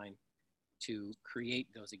timeline to create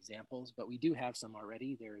those examples, but we do have some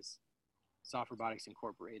already. There's Soft Robotics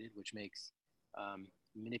Incorporated, which makes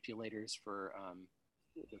manipulators for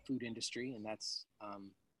the food industry, and that's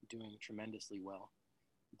doing tremendously well.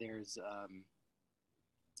 There's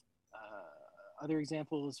other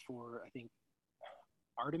examples for, I think,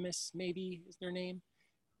 Artemis maybe is their name,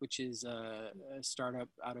 which is a startup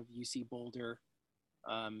out of UC Boulder.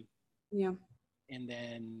 And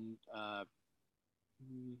then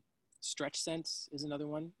Stretch Sense is another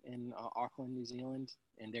one in Auckland, New Zealand,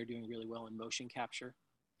 and they're doing really well in motion capture.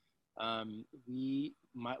 We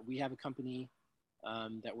have a company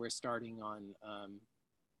that we're starting on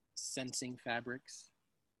sensing fabrics,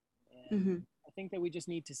 And Mm-hmm. I think that we just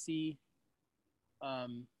need to see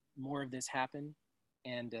more of this happen,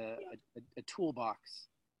 and a toolbox,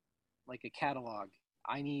 like a catalog.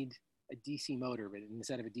 I need a DC motor, but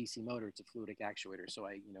instead of a DC motor, it's a fluidic actuator. So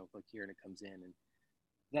I, click here and it comes in, and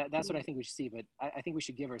that's what I think we should see. But I think we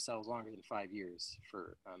should give ourselves longer than 5 years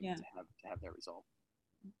for Yeah. to have that result.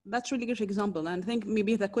 That's really good example. And I think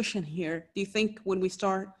maybe the question here, do you think when we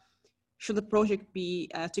start, should the project be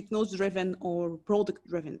technology driven or product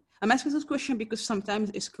driven? I'm asking this question because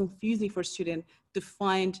sometimes it's confusing for students to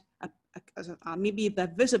find maybe the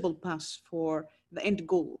visible path for the end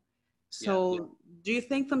goal. So do you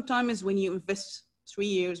think sometimes when you invest 3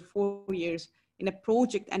 years, 4 years in a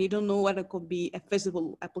project and you don't know whether it could be a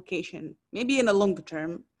feasible application, maybe in the longer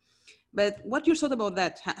term, but what you thought about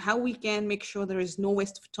that? How we can make sure there is no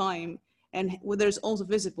waste of time and whether there's also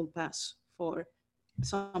visible paths for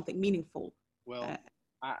something meaningful? Well,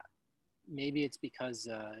 maybe it's because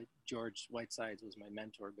George Whitesides was my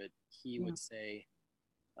mentor, but he would say,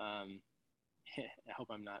 I hope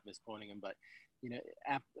I'm not misquoting him, but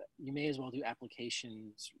you may as well do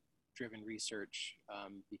applications-driven research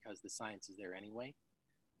because the science is there anyway.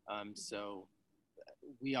 So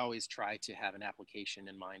we always try to have an application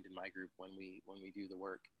in mind in my group when we do the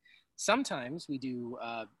work. Sometimes we do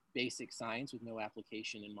basic science with no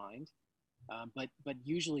application in mind, but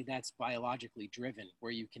usually that's biologically driven,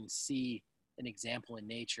 where you can see an example in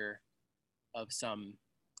nature of some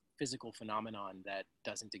physical phenomenon that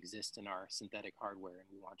doesn't exist in our synthetic hardware, and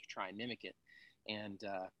we want to try and mimic it. And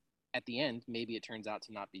at the end, maybe it turns out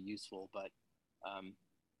to not be useful, but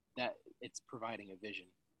that it's providing a vision.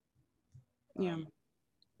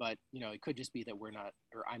 But it could just be that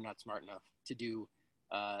I'm not smart enough to do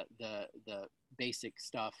the basic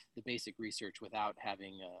stuff, the basic research, without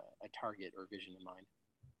having a target or vision in mind.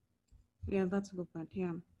 Yeah, that's a good point.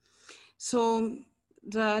 Yeah. So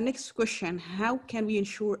the next question: how can we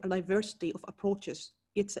ensure a diversity of approaches,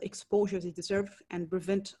 get the exposure they deserve, and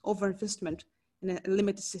prevent overinvestment in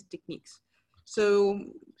limited set techniques? So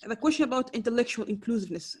the question about intellectual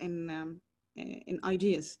inclusiveness in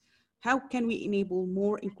ideas. How can we enable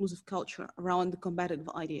more inclusive culture around the combative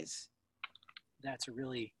ideas? I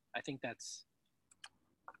think that's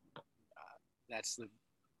the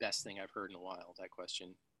best thing I've heard in a while, that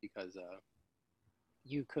question, because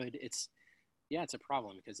it's a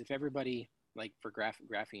problem, because if everybody, like for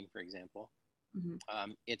graphene, for example,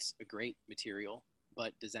 it's a great material,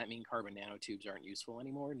 but does that mean carbon nanotubes aren't useful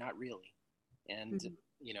anymore? Not really. And,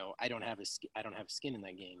 I don't have skin in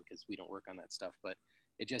that game because we don't work on that stuff, but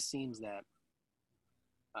it just seems that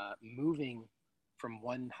moving from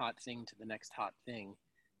one hot thing to the next hot thing,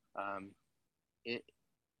 it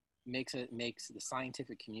makes the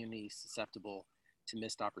scientific community susceptible to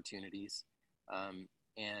missed opportunities,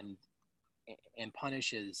 and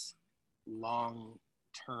punishes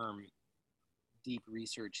long-term deep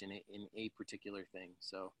research in a particular thing.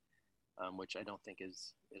 So, which I don't think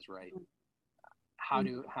is right. How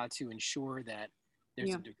to ensure that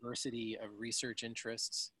there's a diversity of research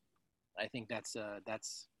interests, I think that's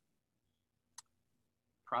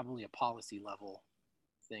probably a policy level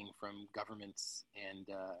thing from governments and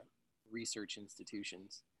research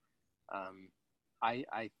institutions. I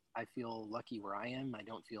feel lucky where I am. I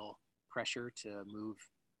don't feel pressure to move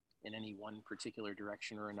in any one particular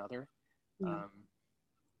direction or another.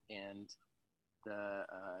 And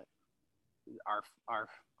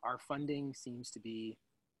our funding seems to be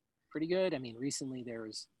pretty good. I mean, recently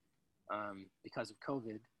there's because of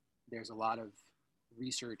COVID, there's a lot of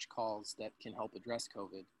research calls that can help address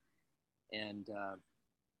COVID, and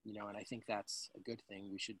and I think that's a good thing.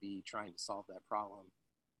 We should be trying to solve that problem,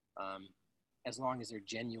 as long as they're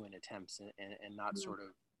genuine attempts and not sort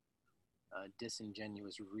of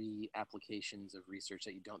disingenuous re-applications of research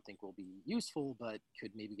that you don't think will be useful, but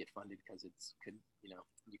could maybe get funded because you can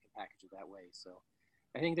package it that way. So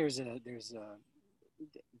I think there's a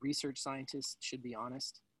research scientists should be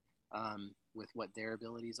honest with what their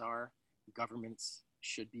abilities are. Governments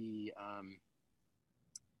should be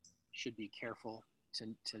careful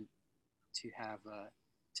to have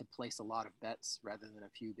to place a lot of bets rather than a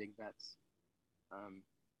few big bets.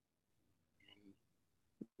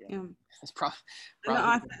 That's probably. No,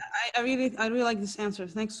 I really like this answer.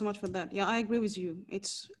 Thanks so much for that. Yeah, I agree with you.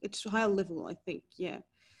 It's high level, I think. Yeah,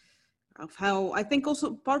 of how I think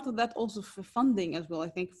also part of that also for funding as well. I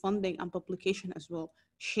think funding and publication as well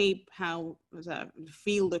shape how the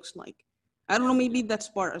field looks like. I don't know. Maybe that's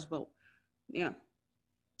part as well. Yeah.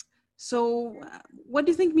 So what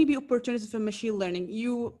do you think maybe opportunities for machine learning?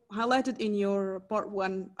 You highlighted in your part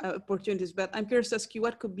one opportunities, but I'm curious to ask you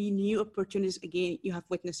what could be new opportunities again you have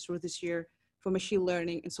witnessed through this year for machine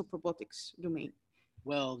learning in soft robotics domain?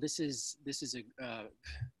 Well, this is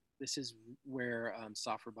where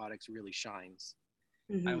soft robotics really shines.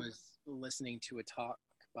 I was listening to a talk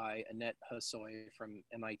by Annette Hosoi from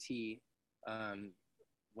MIT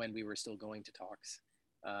when we were still going to talks,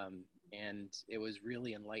 and it was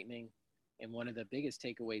really enlightening. And one of the biggest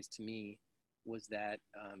takeaways to me was that,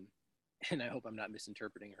 and I hope I'm not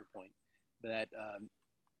misinterpreting her point, that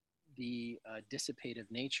the dissipative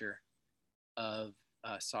nature of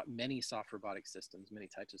many soft robotic systems, many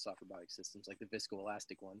types of soft robotic systems, like the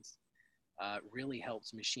viscoelastic ones, really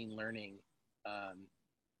helps machine learning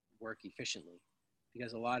work efficiently.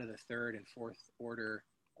 Because a lot of the third and fourth order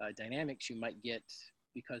dynamics you might get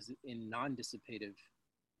because in non-dissipative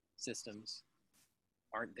systems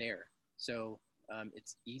aren't there. So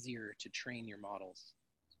it's easier to train your models.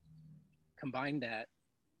 Combine that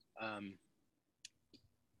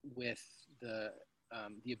with the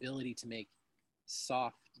ability to make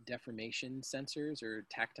soft deformation sensors or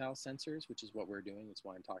tactile sensors, which is what we're doing. That's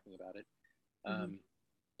why I'm talking about it.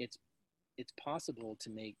 It's possible to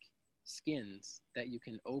make skins that you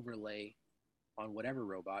can overlay on whatever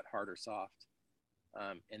robot, hard or soft,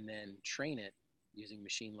 and then train it using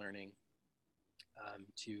machine learning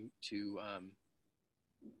to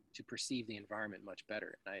perceive the environment much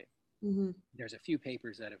better. And there's a few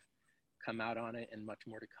papers that have come out on it, and much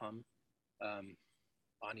more to come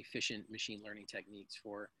on efficient machine learning techniques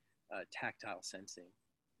for tactile sensing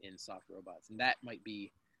in soft robots. And that might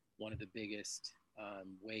be one of the biggest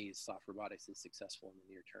ways soft robotics is successful in the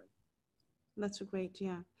near term. That's great,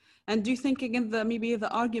 yeah. And do you think, again, maybe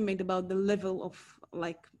the argument about the level of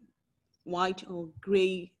like white or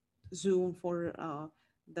gray zone for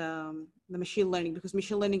the machine learning, because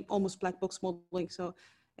machine learning almost black box modeling. So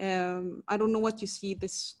I don't know what you see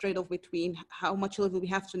this trade-off between how much level we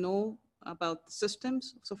have to know about the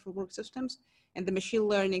systems, software work systems, and the machine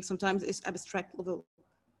learning sometimes is abstract level.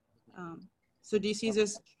 So do you see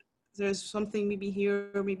there's something maybe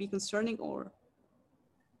here, maybe concerning, or?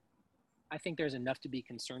 I think there's enough to be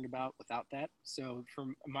concerned about without that. So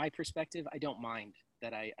from my perspective, I don't mind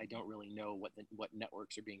that I don't really know what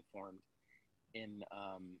networks are being formed in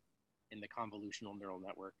the convolutional neural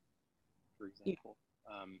network, for example.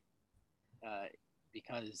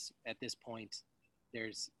 Because at this point,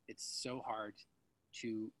 it's so hard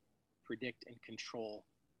to predict and control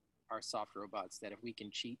our soft robots that if we can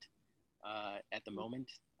cheat at the moment,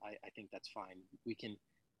 I think that's fine. We can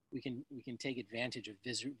take advantage of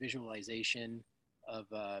visualization of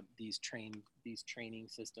these training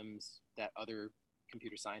systems that other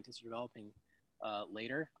computer scientists are developing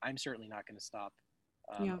later. I'm certainly not going to stop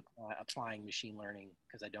applying machine learning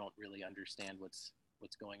because I don't really understand what's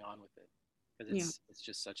going on with it, because it's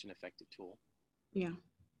just such an effective tool. Yeah,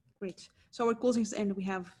 great. So our closing is end. We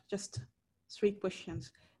have just 3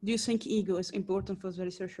 questions. Do you think ego is important for the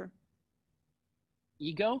researcher?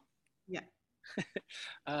 Ego? Yeah.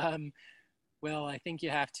 Well, I think you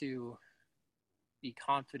have to be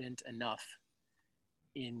confident enough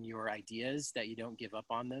in your ideas that you don't give up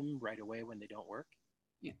on them right away when they don't work.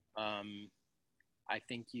 Yeah. I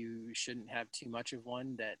think you shouldn't have too much of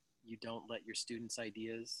one, that you don't let your students'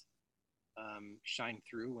 ideas shine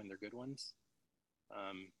through when they're good ones.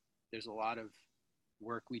 There's a lot of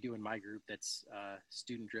work we do in my group that's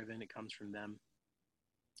student driven. It comes from them.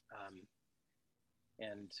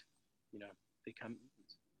 And, they come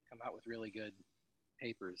out with really good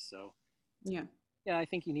papers. So yeah, I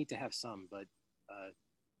think you need to have some, but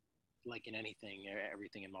like in anything,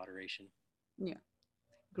 everything in moderation. Yeah,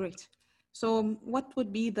 great. So what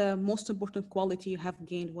would be the most important quality you have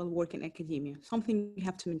gained while working in academia? Something you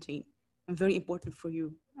have to maintain and very important for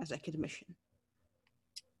you as an academician.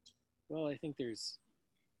 Well, I think there's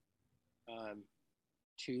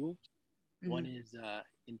 2. One is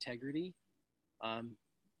integrity. Our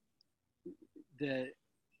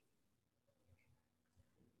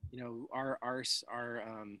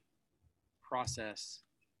process,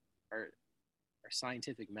 our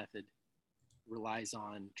scientific method relies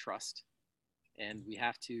on trust, and we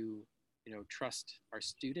have to trust our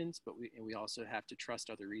students, but we also have to trust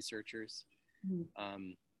other researchers.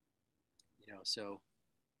 So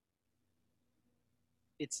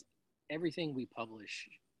it's everything we publish,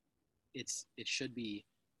 it should be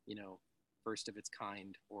first of its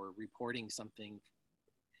kind, or reporting something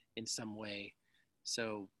in some way.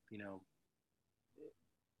 So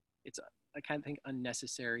it's I kind of think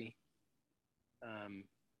unnecessary. I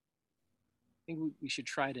think we should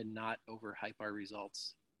try to not overhype our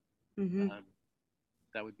results.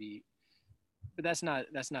 That would be, but that's not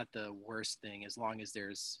the worst thing, as long as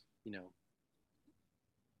there's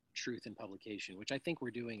truth in publication, which I think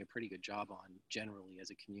we're doing a pretty good job on generally as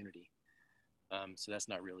a community. So that's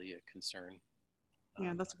not really a concern.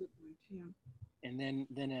 Yeah, that's a good point. Yeah. And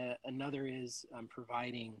then another is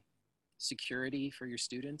providing security for your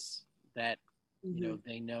students, that you know,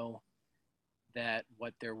 they know that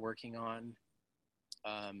what they're working on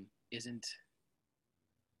isn't,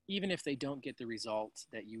 even if they don't get the result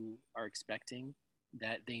that you are expecting,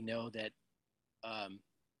 that they know that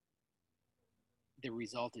the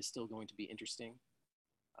result is still going to be interesting,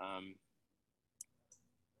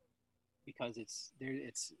 because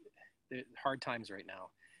it's hard times right now.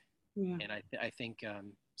 Yeah. And I think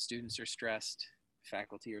students are stressed,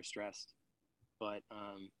 faculty are stressed, but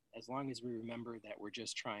as long as we remember that we're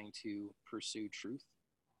just trying to pursue truth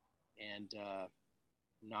and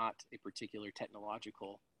not a particular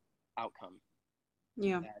technological outcome,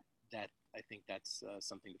 Yeah. that I think that's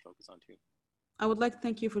something to focus on too. I would like to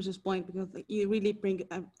thank you for this point, because you really bring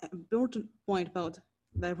an important point about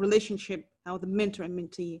the relationship, how the mentor and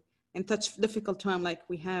mentee in such difficult time like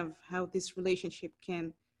we have, how this relationship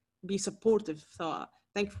can be supportive. So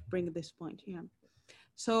thank you for bringing this point. Yeah.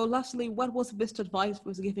 So lastly, what was the best advice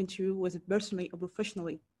was given to you, was it personally or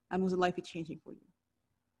professionally, and was it life-changing for you?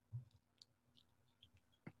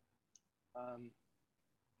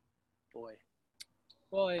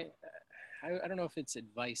 Well, I don't know if it's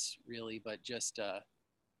advice really, but just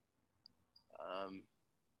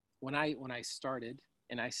when I started,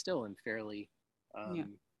 and I still am fairly,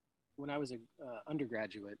 when I was an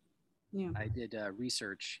undergraduate, I did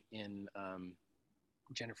research in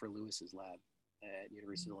Jennifer Lewis's lab at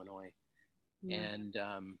University of Illinois, and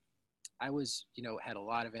I was, you know, had a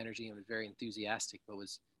lot of energy and was very enthusiastic, but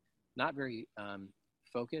was not very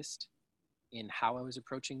focused in how I was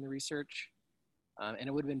approaching the research. And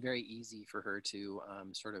it would have been very easy for her to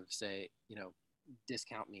sort of say, you know,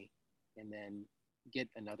 discount me, and then get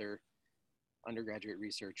another undergraduate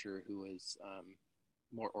researcher who was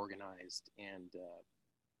more organized and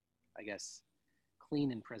I guess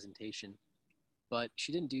clean in presentation. But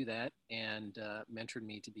she didn't do that, and mentored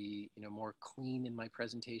me to be, you know, more clean in my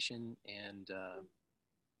presentation and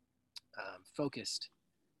focused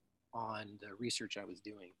on the research I was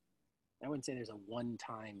doing. I wouldn't say there's a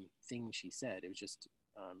one-time thing she said. It was just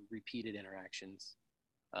repeated interactions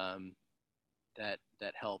that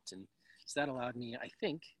helped, and so that allowed me, I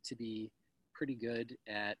think, to be pretty good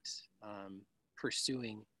at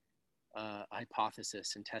pursuing a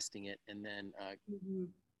hypothesis and testing it, and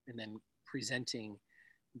then presenting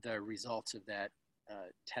the results of that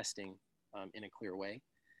testing in a clear way.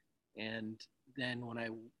 And then when I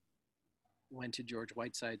went to George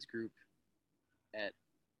Whiteside's group at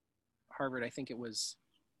Harvard, I think it was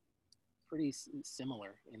pretty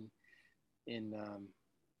similar in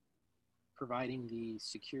providing the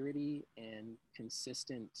security and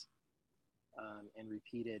consistent and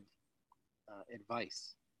repeated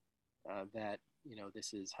advice that, you know,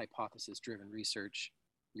 this is hypothesis-driven research.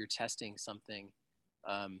 You're testing something,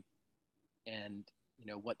 and you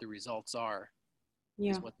know what the results are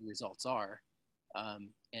is what the results are,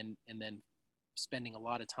 and then spending a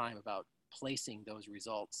lot of time about placing those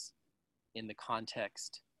results in the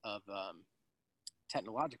context of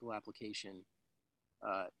technological application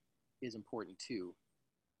is important too.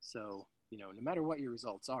 So, you know, no matter what your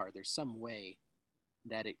results are, there's some way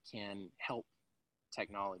that it can help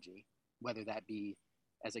technology, whether that be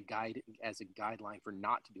as a guideline for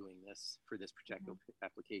not doing this for this particular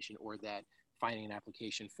application, or that finding an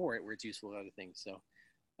application for it where it's useful to other things. So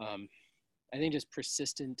I think just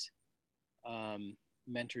persistent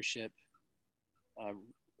mentorship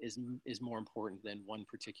is more important than one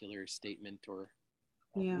particular statement, or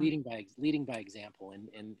leading by example.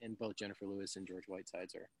 And both Jennifer Lewis and George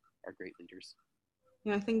Whitesides are great leaders.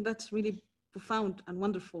 Yeah, I think that's really profound and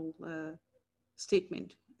wonderful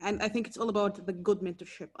statement. And I think it's all about the good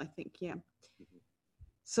mentorship, I think, yeah.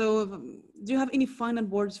 So do you have any final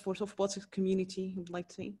words for robotics community you would like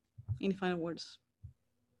to say? Any final words?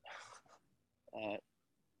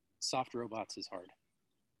 Soft robots is hard.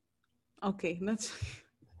 Okay, that's...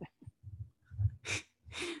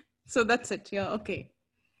 So that's it, yeah, okay.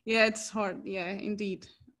 Yeah, it's hard, yeah, indeed.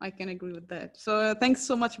 I can agree with that. So thanks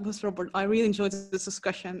so much, Prof.Robert. I really enjoyed this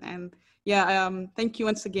discussion, and yeah, thank you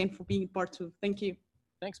once again for being part 2. Thank you.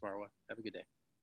 Thanks, Marwa. Have a good day.